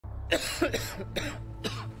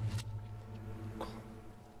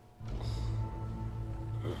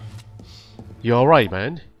You alright,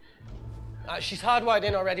 man? She's hardwired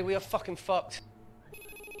in already. We are fucking fucked.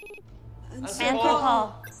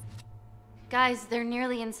 Anthropol. Guys, they're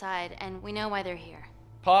nearly inside, and we know why they're here.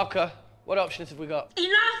 Parker, what options have we got?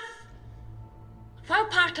 Enough! While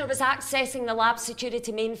Parker was accessing the lab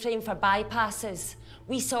security mainframe for bypasses,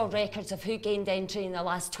 we saw records of who gained entry in the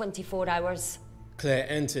last 24 hours. Claire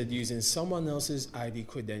entered using someone else's ID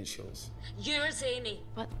credentials. Yours, Amy.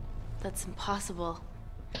 What? That's impossible.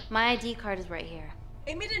 My ID card is right here.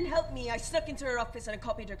 Amy didn't help me. I snuck into her office and I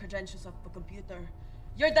copied her credentials off a computer.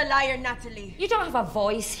 You're the liar, Natalie. You don't have a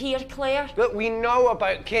voice here, Claire. Look, we know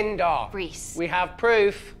about Kindar. Reese. We have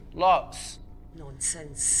proof. Lots.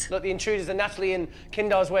 Nonsense. Look, the intruders are Natalie and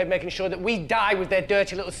Kindar's way of making sure that we die with their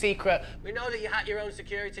dirty little secret. We know that you hack your own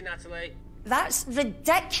security, Natalie. That's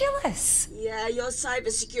ridiculous. Yeah, your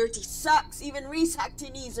cybersecurity sucks. Even Reese hacked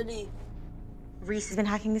in easily. Reese has been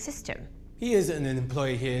hacking the system. He isn't an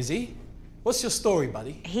employee here, is he? What's your story,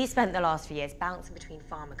 buddy? He spent the last few years bouncing between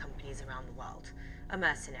pharma companies around the world. A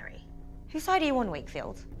mercenary. Whose side are you on,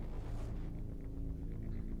 Wakefield?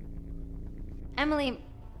 Emily,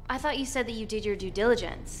 I thought you said that you did your due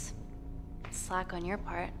diligence. Slack on your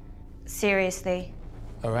part. Seriously?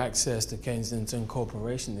 Our access to Kensington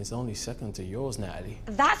Corporation is only second to yours, Natalie.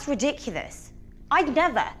 That's ridiculous. I'd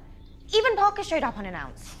never. Even Parker showed up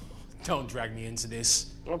unannounced. Don't drag me into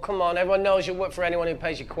this. Oh, come on. Everyone knows you work for anyone who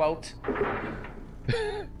pays your quote.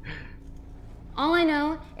 All I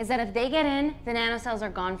know is that if they get in, the nanocells are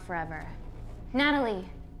gone forever. Natalie,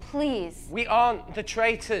 please. We aren't the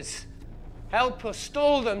traitors. Help us,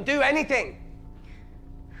 stall them, do anything.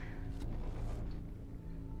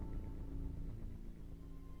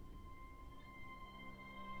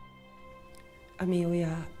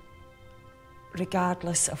 Amelia,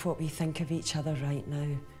 regardless of what we think of each other right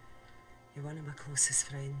now, you're one of my closest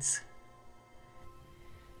friends.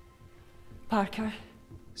 Parker?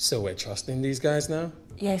 So we're trusting these guys now?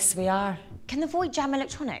 Yes, we are. Can the Void jam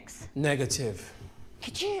electronics? Negative.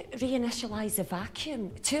 Could you reinitialize the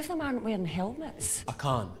vacuum? Two of them aren't wearing helmets. I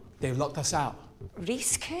can't. They've locked us out.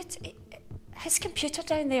 Reese could. His computer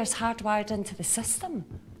down there is hardwired into the system.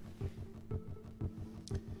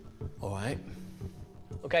 All right.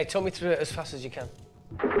 Okay, talk me through it as fast as you can.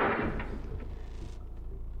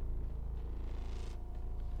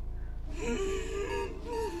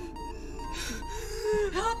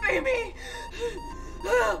 Help, Amy!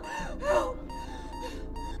 Help! Help!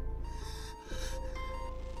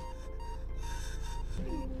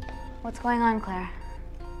 What's going on, Claire?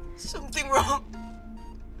 Something wrong.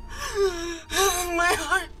 My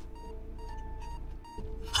heart.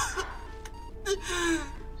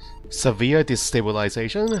 Severe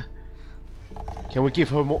destabilization? Can we give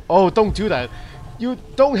her more? Oh, don't do that. You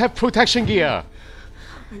don't have protection gear.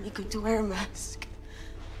 Are you going to wear a mask?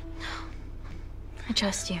 I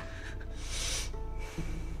trust you.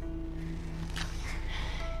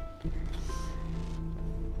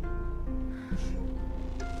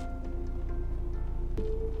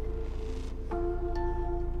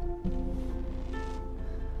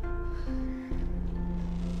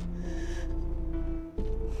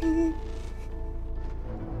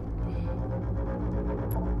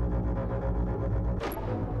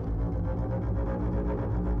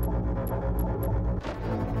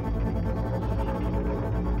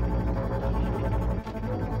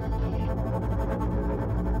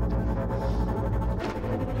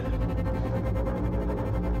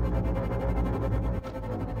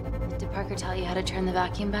 Did Parker tell you how to turn the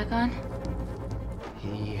vacuum back on?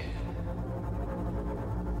 He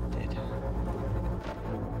did.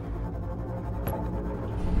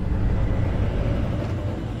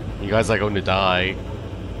 You guys are going to die.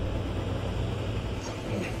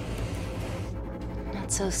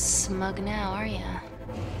 Not so smug now, are ya?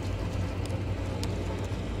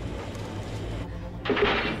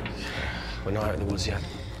 We're not out of the woods yet.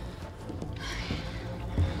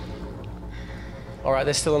 All right,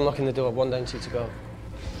 they're still unlocking the door. 1 down, 2 to go.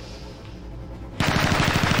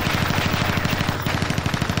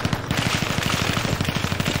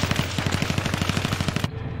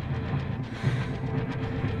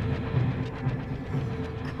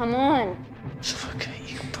 Come on.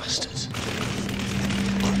 Suffocate, you bastards.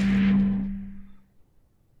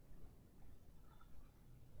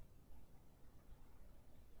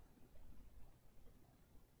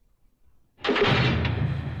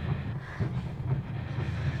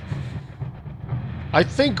 I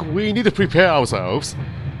think we need to prepare ourselves.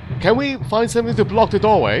 Can we find something to block the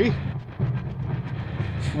doorway?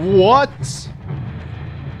 What?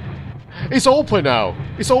 It's open now.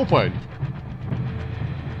 It's open.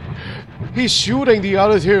 He's shooting the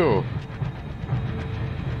other two.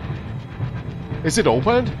 Is it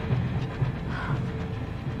open?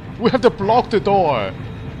 We have to block the door.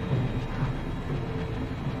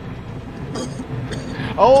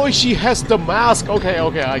 Oh, she has the mask. Okay,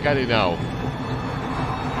 I got it now.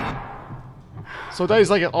 So that is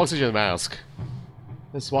like an oxygen mask.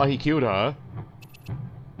 That's why he killed her.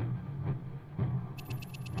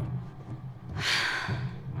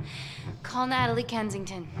 Call Natalie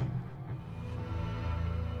Kensington.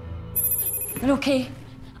 You're okay?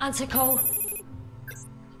 Answer call.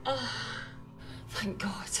 Oh, thank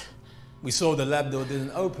God. We saw the lab door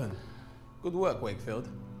didn't open. Good work, Wakefield.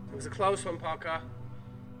 It was a close one, Parker.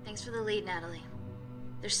 Thanks for the lead, Natalie.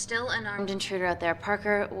 There's still an armed intruder out there.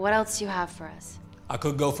 Parker, what else do you have for us? I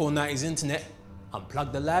could go full 90s internet,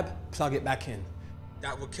 unplug the lab, plug it back in.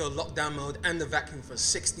 That will kill lockdown mode and the vacuum for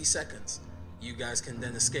 60 seconds. You guys can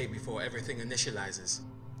then escape before everything initializes.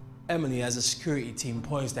 Emily has a security team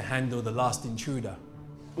poised to handle the last intruder.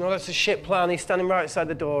 No, that's a shit plan. He's standing right outside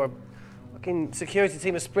the door. A fucking security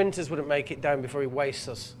team of sprinters wouldn't make it down before he wastes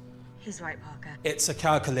us. He's right, Parker. It's a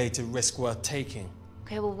calculated risk worth taking.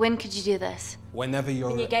 Okay, well, when could you do this? Whenever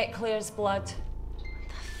you're... When you get Claire's blood.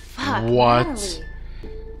 Fuck, What? Natalie.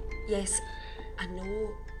 Yes, I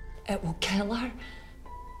know it will kill her,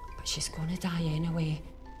 but she's gonna die anyway.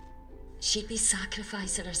 She'd be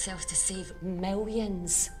sacrificing herself to save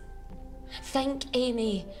millions. Think,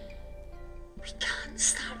 Amy. We can't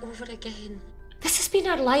start over again. This has been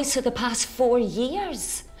our lives for the past 4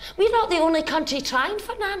 years. We're not the only country trying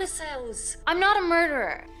for nanocells. I'm not a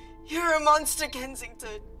murderer. You're a monster,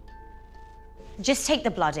 Kensington. Just take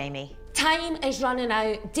the blood, Amy. Time is running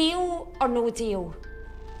out. Deal or no deal?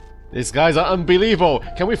 These guys are unbelievable.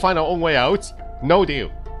 Can we find our own way out? No deal.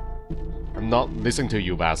 I'm not listening to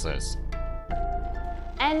you bastards.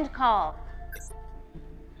 End call.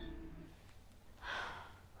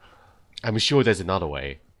 I'm sure there's another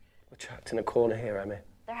way. We're trapped in a corner here, Emmy.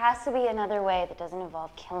 There has to be another way that doesn't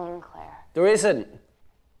involve killing Claire. There isn't.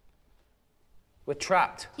 We're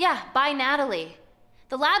trapped. Yeah, by Natalie.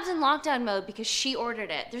 The lab's in lockdown mode because she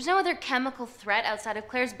ordered it. There's no other chemical threat outside of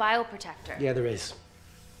Claire's bioprotector. Yeah, there is.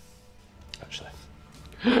 Actually.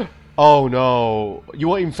 Oh no. You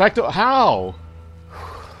were infected? How?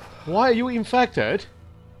 Why are you infected?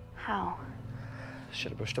 How?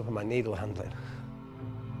 Should have brushed up on my needle handling.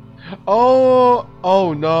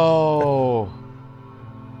 Oh no.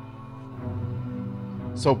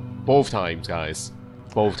 So both times, guys.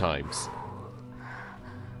 Both times.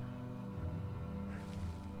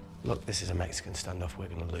 Look, this is a Mexican standoff. We're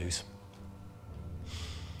going to lose.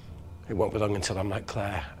 It won't be long until I'm like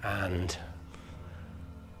Claire, and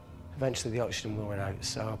eventually the oxygen will run out.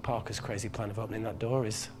 So Parker's crazy plan of opening that door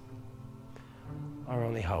is our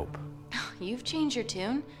only hope. You've changed your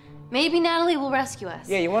tune. Maybe Natalie will rescue us.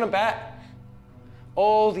 Yeah, you want to bet?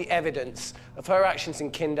 All the evidence of her actions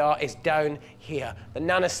in Kindar is down here. The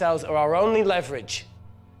nanocells are our only leverage.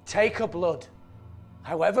 Take her blood,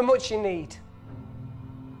 however much you need.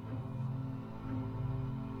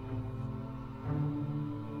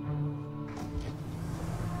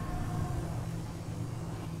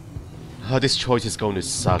 Oh, this choice is going to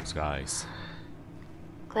suck, guys.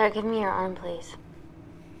 Claire, give me your arm, please.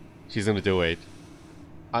 She's gonna do it.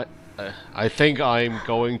 I think I'm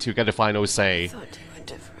going to get the final say. I thought you were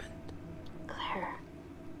different. Claire,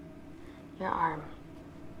 your arm.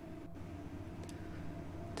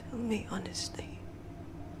 Tell me honestly.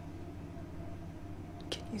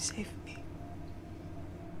 Can you save me?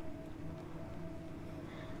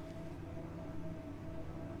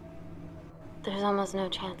 There's almost no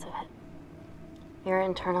chance of it. Your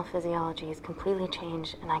internal physiology is completely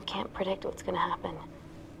changed, and I can't predict what's gonna happen.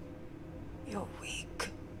 You're weak.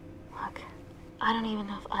 Look, I don't even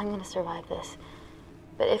know if I'm gonna survive this.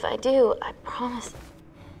 But if I do, I promise.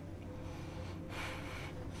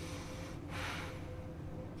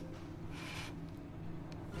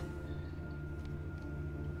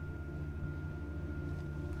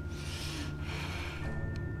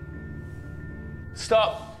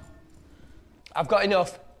 Stop. I've got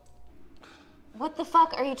enough. What the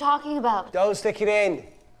fuck are you talking about? Don't stick it in.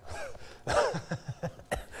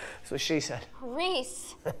 That's what she said.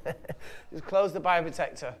 Reese! Just close the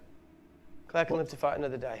bioprotector. Claire can live to fight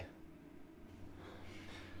another day.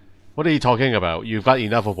 What are you talking about? You've got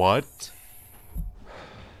enough of what?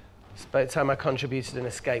 It's about time I contributed an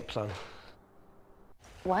escape plan.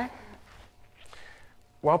 What?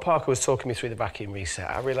 While Parker was talking me through the vacuum reset,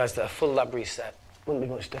 I realised that a full lab reset wouldn't be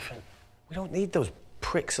much different. We don't need those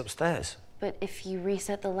pricks upstairs. But if you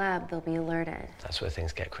reset the lab, they'll be alerted. That's where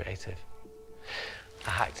things get creative. I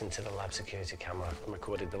hacked into the lab security camera and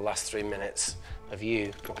recorded the last 3 minutes of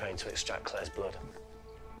you preparing to extract Claire's blood.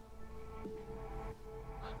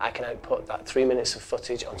 I can output that 3 minutes of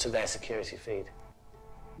footage onto their security feed.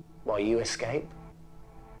 While you escape,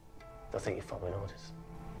 they'll think you're following orders.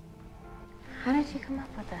 How did you come up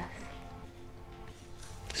with this?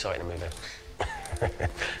 Saw it in a movie.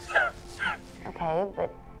 Okay,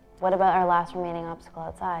 but what about our last remaining obstacle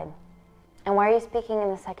outside? And why are you speaking in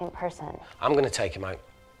the second person? I'm going to take him out.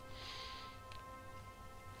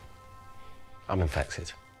 I'm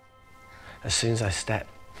infected. As soon as I step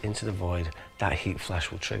into the void, that heat flash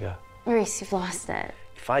will trigger. Maurice, you've lost it.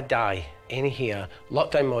 If I die in here,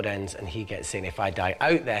 lockdown mode ends and he gets in. If I die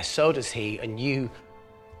out there, so does he, and you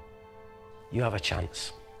have a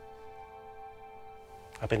chance.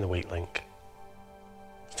 I've been the weak link.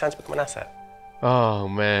 It's time to become an asset. Oh,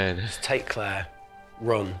 man. Just take Claire,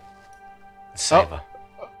 run, and save her.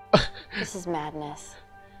 This is madness.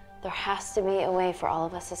 There has to be a way for all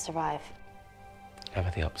of us to survive.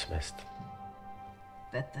 Ever the optimist.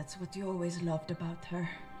 Bet that's what you always loved about her.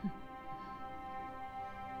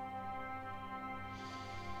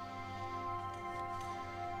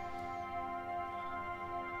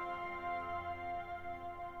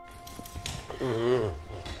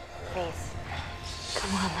 Please.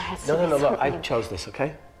 Come on, there has to No, be look, I something. chose this, okay?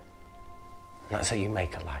 And that's how you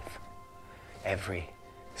make a life. Every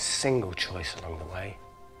single choice along the way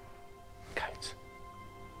counts.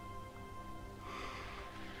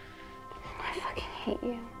 I fucking hate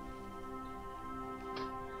you.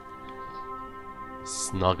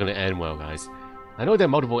 It's not gonna end well, guys. I know there are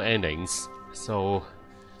multiple endings, so...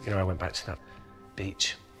 You know, I went back to that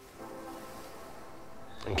beach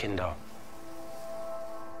in Kindar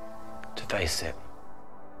to face it.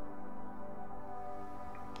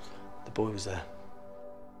 The boy was there.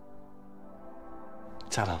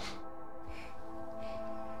 Talon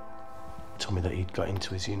told me that he'd got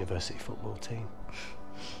into his university football team.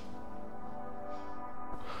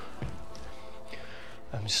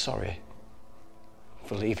 I'm sorry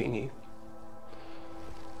for leaving you.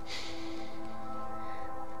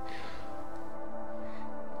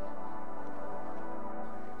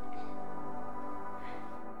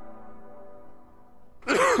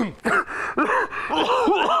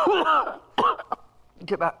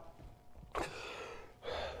 Get back.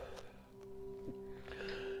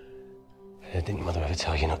 Didn't your mother ever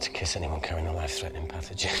tell you not to kiss anyone carrying a life-threatening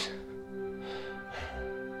pathogen?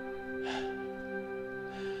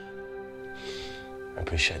 I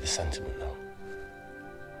appreciate the sentiment, though.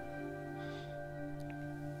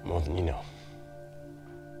 More than you know.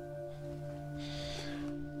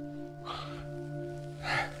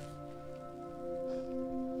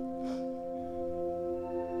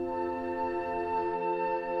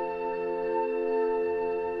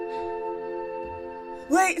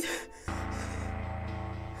 Wait!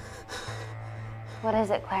 What is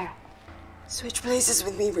it, Claire? Switch places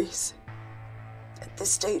with me, Reese. At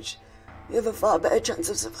this stage, you have a far better chance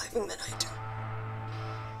of surviving than I do.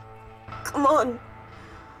 Come on.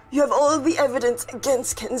 You have all the evidence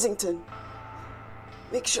against Kensington.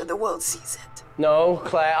 Make sure the world sees it. No,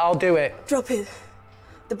 Claire, I'll do it. Drop it.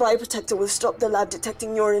 The bioprotector will stop the lab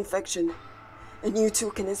detecting your infection. And you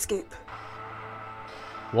too can escape.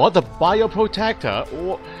 What? The bioprotector?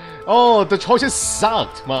 Oh, the choices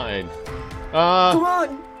sucked, Martin. Come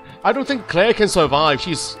on! I don't think Claire can survive.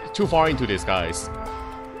 She's too far into this, guys.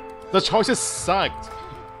 The choices sucked.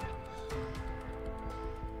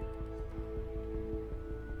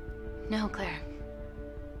 No, Claire.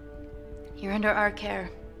 You're under our care.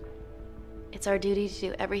 It's our duty to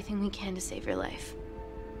do everything we can to save your life.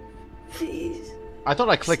 Please. I thought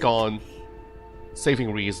I click on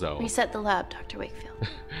saving Reese, though. Reset the lab, Dr. Wakefield.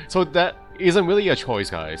 So that isn't really a choice,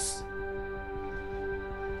 guys.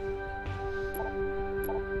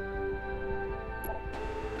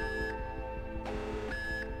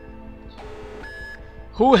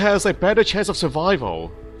 Who has a better chance of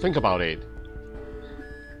survival? Think about it.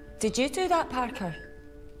 Did you do that, Parker?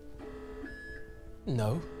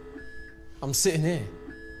 No. I'm sitting here.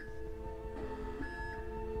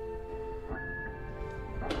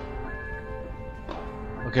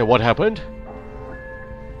 Okay, what happened?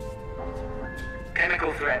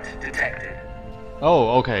 Chemical threat detected.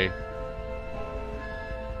 Oh, okay.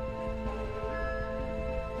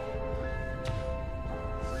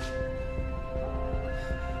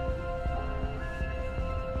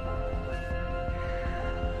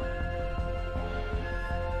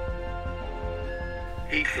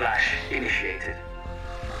 Heat flash initiated.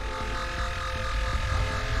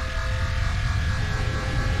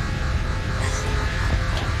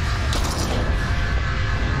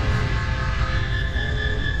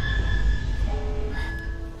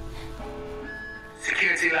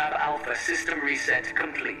 Trinity Lab Alpha system reset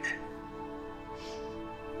complete.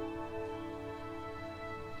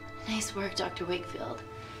 Nice work, Dr. Wakefield.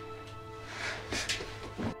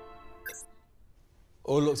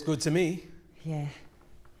 All looks good to me. Yeah.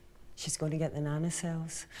 She's going to get the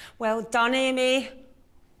nanocells. Well done, Amy.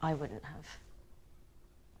 I wouldn't have.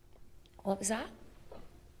 What was that?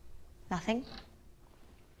 Nothing.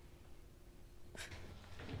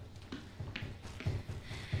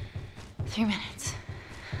 Three minutes.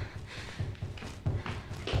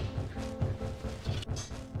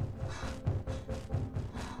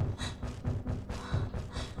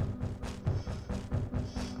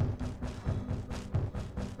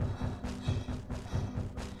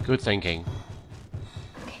 Good thinking.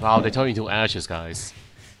 Wow, they turn into ashes, guys.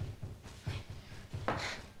 I'm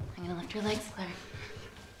gonna lift your legs, Claire.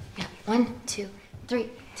 Yeah, 1, 2, 3. Okay,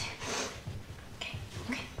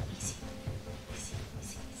 okay, easy. Easy,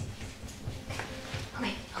 easy, easy.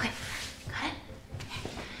 Okay, okay. Got it?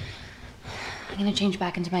 I'm gonna change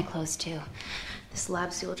back into my clothes too. This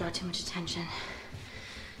lab suit will draw too much attention.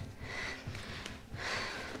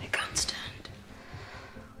 I can't stand.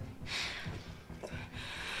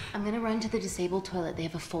 I'm gonna run to the disabled toilet. They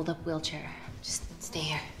have a fold-up wheelchair. Just stay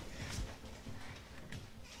here.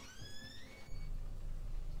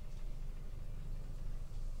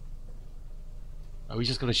 Are we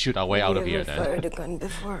just gonna shoot our way out of here then? Fired a gun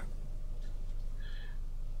before.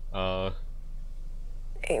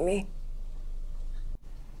 Amy.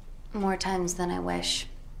 More times than I wish.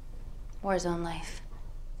 Warzone life.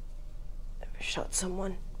 Ever shot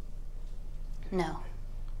someone? No.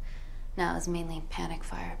 No, it was mainly panic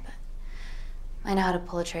fire, but I know how to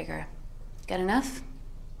pull a trigger. Good enough?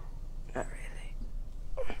 Not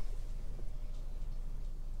really.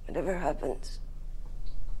 Whatever happens,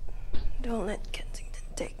 don't let Kensington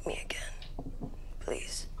take me again.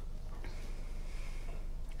 Please.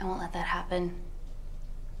 I won't let that happen.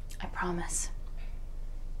 I promise.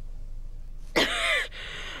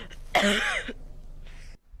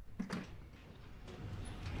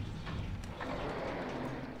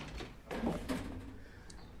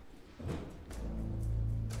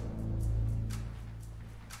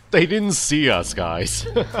 They didn't see us, guys.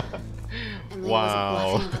 Emily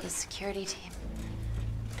Wow. wasn't bluffing with the security team.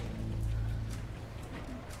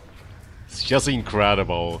 It's just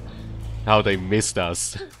incredible how they missed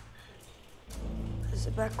us. There's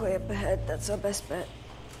a back way up ahead. That's our best bet.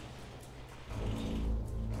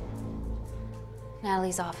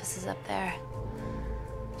 Natalie's office is up there.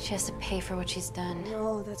 She has to pay for what she's done.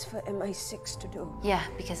 No, that's for MI6 to do. Yeah,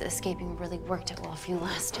 because escaping really worked out well for you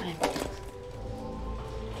last time.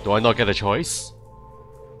 Do I not get a choice?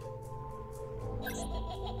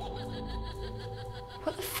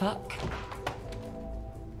 What the fuck?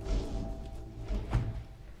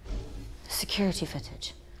 Security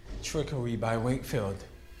footage. Trickery by Wakefield.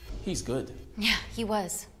 He's good. Yeah, he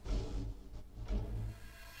was.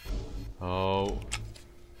 Oh.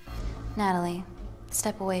 Natalie,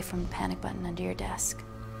 step away from the panic button under your desk.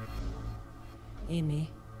 Amy,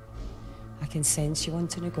 I can sense you want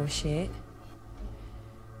to negotiate.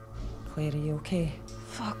 Claire, are you okay?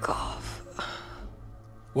 Fuck off.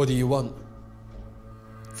 What do you want?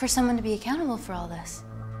 For someone to be accountable for all this.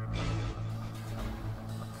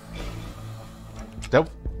 That.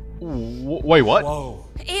 Wait, what? Whoa.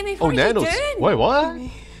 Amy, what are Nanos. you doing? Wait, what?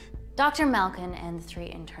 Dr. Malkin and the 3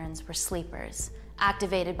 interns were sleepers,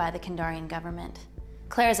 activated by the Kandarian government.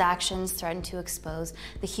 Claire's actions threatened to expose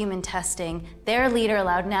the human testing their leader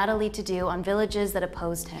allowed Natalie to do on villages that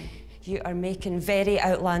opposed him. You are making very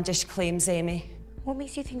outlandish claims, Amy. What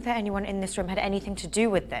makes you think that anyone in this room had anything to do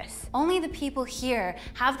with this? Only the people here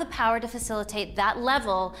have the power to facilitate that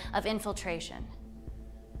level of infiltration.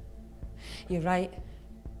 You're right.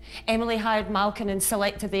 Emily hired Malkin and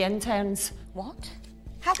selected the interns. What?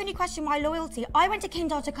 How can you question my loyalty? I went to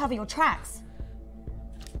Kindar to cover your tracks.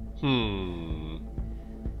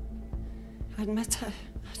 Admit it.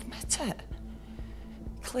 Admit it.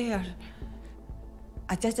 Claire,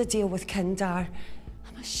 I did a deal with Kindar.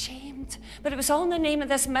 I'm ashamed, but it was all in the name of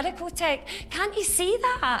this miracle tech. Can't you see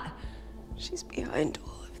that? She's behind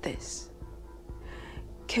all of this.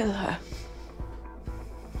 Kill her.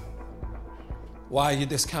 Why are you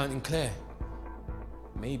discounting Claire?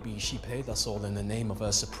 Maybe she paid us all in the name of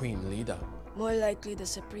her supreme leader. More likely the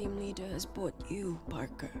Supreme Leader has bought you,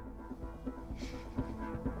 Parker.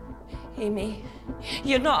 Amy,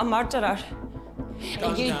 you're not a murderer.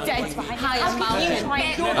 Guns You down, did Wendy. hire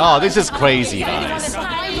Malkin. Oh, this is crazy, guys.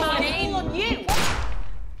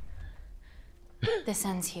 This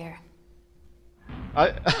ends here.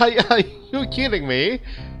 Are you kidding me?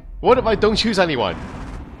 What if I don't choose anyone?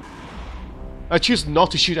 I choose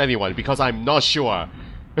not to shoot anyone because I'm not sure.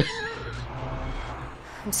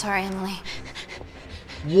 I'm sorry, Emily.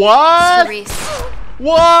 What? It's for Reese.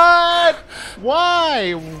 What?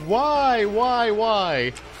 Why?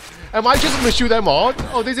 Why? Am I just gonna shoot them all?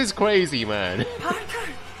 Oh, this is crazy, man. Parker!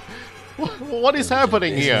 What is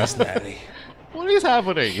happening here? What is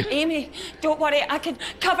happening? Amy, don't worry, I can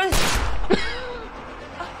cover.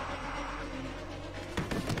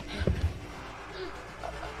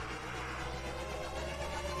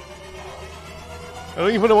 I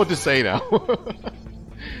don't even know what to say now.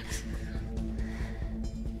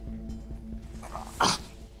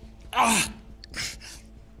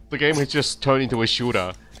 The game has just turned into a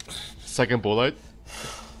shooter. Second bullet.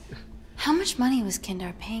 How much money was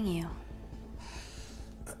Kindar paying you?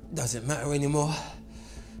 Does it matter anymore?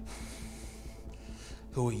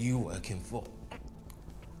 Who are you working for?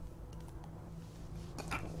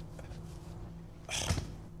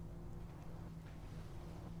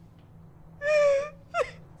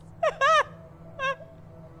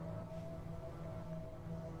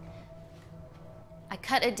 I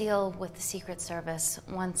cut a deal with the Secret Service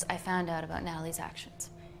once I found out about Natalie's actions.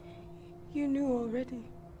 You knew already.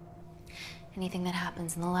 Anything that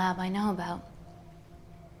happens in the lab, I know about.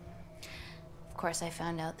 Of course, I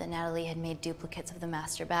found out that Natalie had made duplicates of the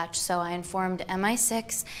master batch, so I informed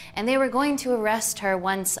MI6, and they were going to arrest her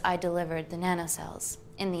once I delivered the nanocells,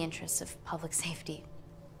 in the interests of public safety.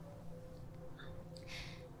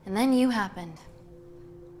 And then you happened.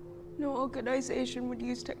 No organization would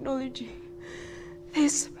use technology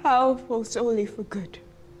this powerful solely for good.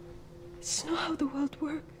 It's not how the world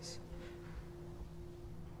works.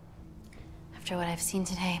 After what I've seen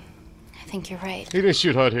today, I think you're right. He didn't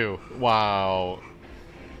shoot her too. Wow.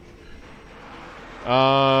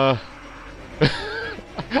 I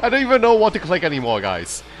don't even know what to click anymore,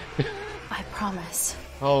 guys. I promise.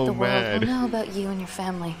 Oh, the man. world will know about you and your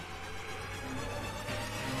family.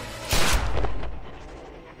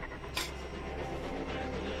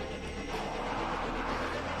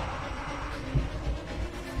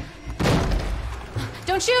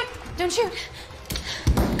 Don't shoot! Don't shoot!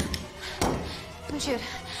 Don't shoot.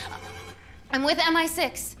 I'm with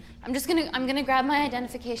MI6. I'm gonna grab my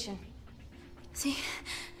identification. See?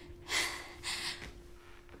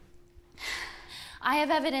 I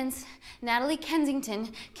have evidence Natalie Kensington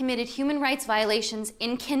committed human rights violations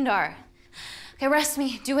in Kindar. Okay, arrest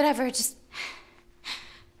me, do whatever, just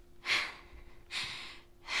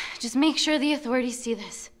make sure the authorities see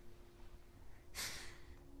this.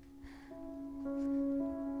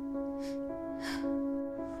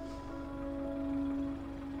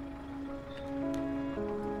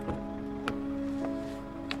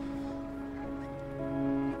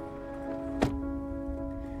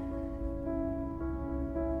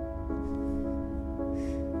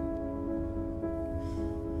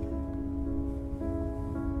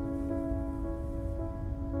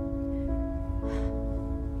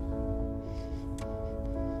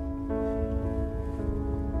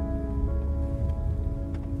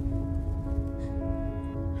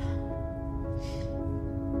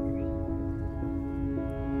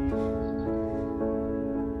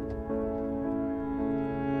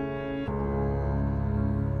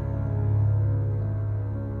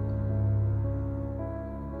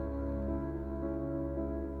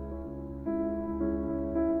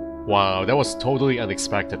 Wow, that was totally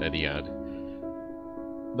unexpected at the end.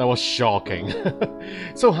 That was shocking.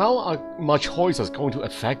 So how are my choices going to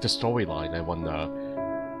affect the storyline, I wonder?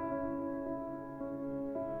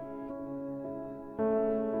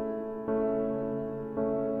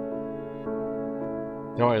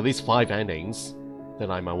 There are at least 5 endings that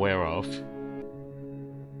I'm aware of.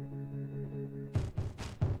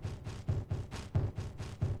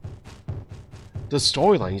 The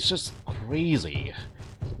storyline is just crazy.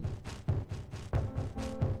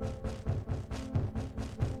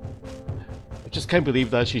 I just can't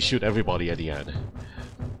believe that she shoot everybody at the end.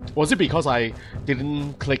 Was it because I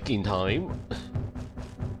didn't click in time?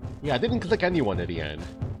 Yeah, I didn't click anyone at the end.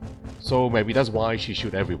 So maybe that's why she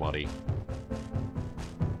shoot everybody.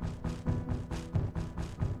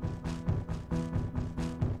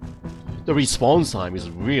 The response time is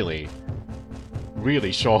really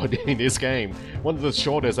short in this game. One of the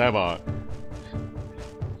shortest ever.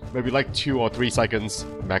 Maybe like 2 or 3 seconds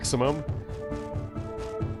maximum.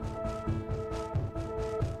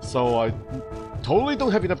 So I totally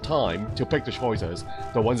don't have enough time to pick the choices,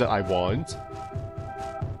 the ones that I want.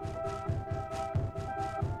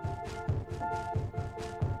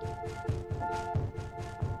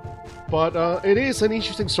 But it is an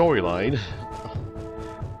interesting storyline.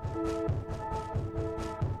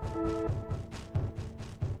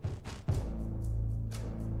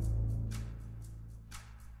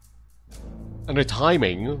 And the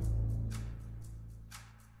timing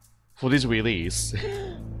for this release,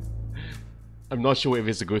 I'm not sure if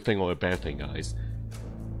it's a good thing or a bad thing, guys.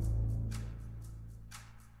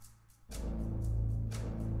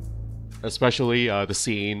 Especially the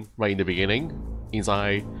scene right in the beginning,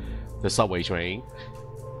 inside the subway train.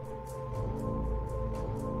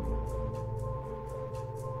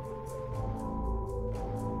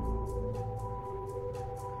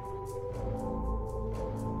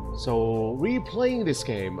 So, replaying this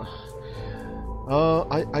game,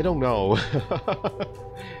 I don't know.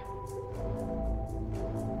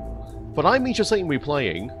 But I'm interested in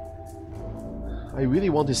replaying. I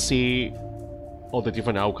really want to see all the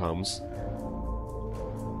different outcomes.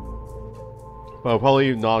 But I'm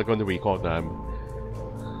probably not going to record them.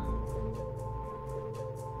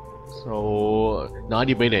 So,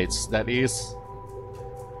 90 minutes, that is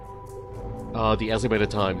the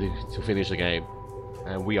estimated time to finish the game.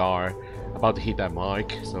 And we are about to hit that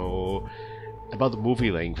mark, so about the movie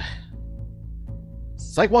length.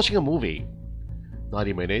 It's like watching a movie.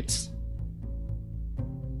 90 minutes.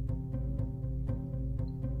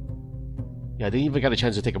 Yeah, I didn't even get a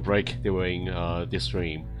chance to take a break during this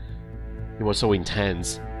stream. It was so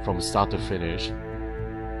intense from start to finish.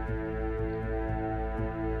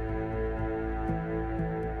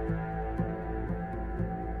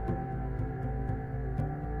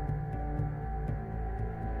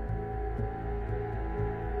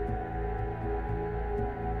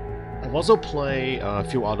 I've also played a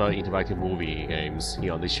few other interactive movie games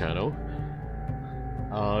here on this channel.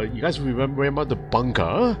 You guys remember The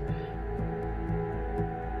Bunker?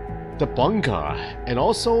 The Bunker, and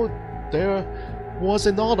also there was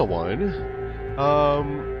another one.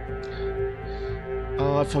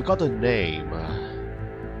 I forgot the name.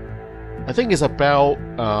 I think it's about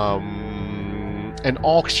an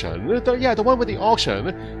auction. The one with the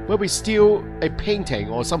auction, where we steal a painting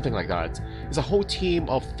or something like that. It's a whole team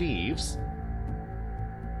of thieves.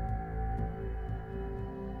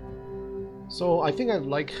 So I think I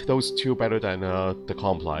like those two better than the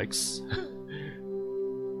Complex.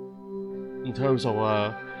 In terms of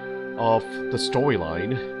the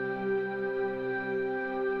storyline,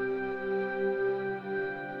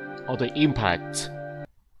 or the impact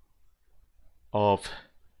of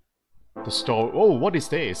the story. Oh, what is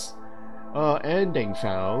this? Ending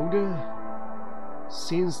found.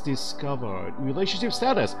 Since discovered. Relationship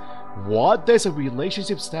status. What? There's a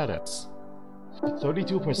relationship status.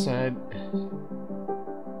 32%.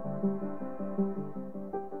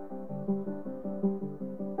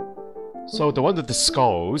 So the one with the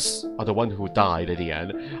skulls are the one who died at the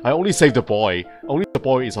end. I only saved the boy. Only the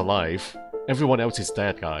boy is alive. Everyone else is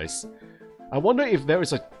dead, guys. I wonder if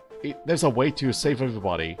there's a way to save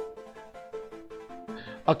everybody.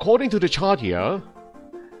 According to the chart here,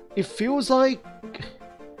 it feels like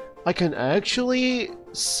I can actually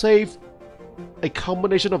save a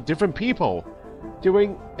combination of different people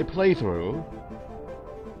during a playthrough.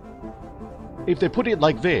 If they put it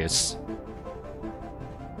like this,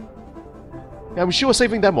 I'm sure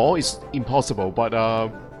saving them all is impossible, but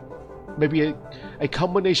maybe a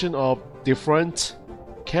combination of different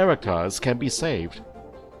characters can be saved.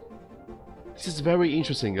 This is very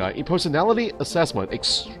interesting, guys. In personality assessment,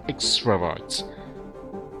 extrovert.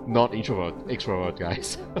 Not introvert, extrovert,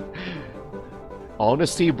 guys.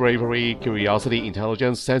 Honesty, bravery, curiosity,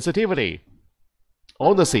 intelligence, sensitivity.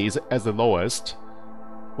 Honesty is at the lowest.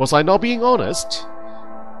 Was I not being honest?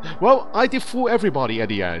 Well, I did fool everybody at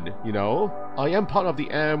the end, you know? I am part of the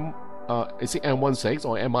is it M16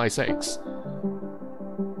 or MI6?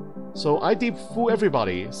 So I did fool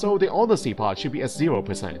everybody, so the honesty part should be at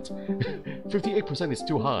 0%. 58% is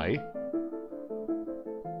too high.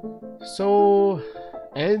 So,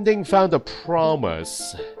 ending found a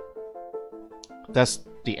promise. That's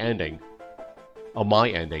the ending. Or my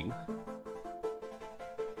ending.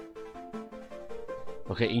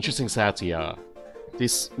 Okay, interesting stats here.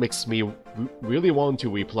 This makes me really want to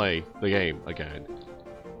replay the game again.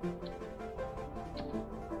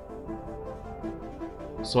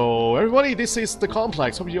 So everybody, this is The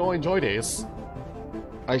Complex. Hope you all enjoyed this.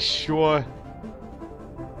 I sure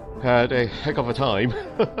had a heck of a time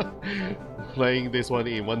playing this one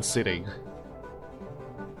in one sitting.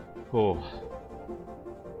 Oh.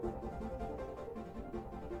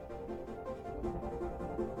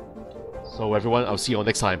 So everyone, I'll see you all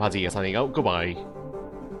next time. Pazi signing out. Goodbye.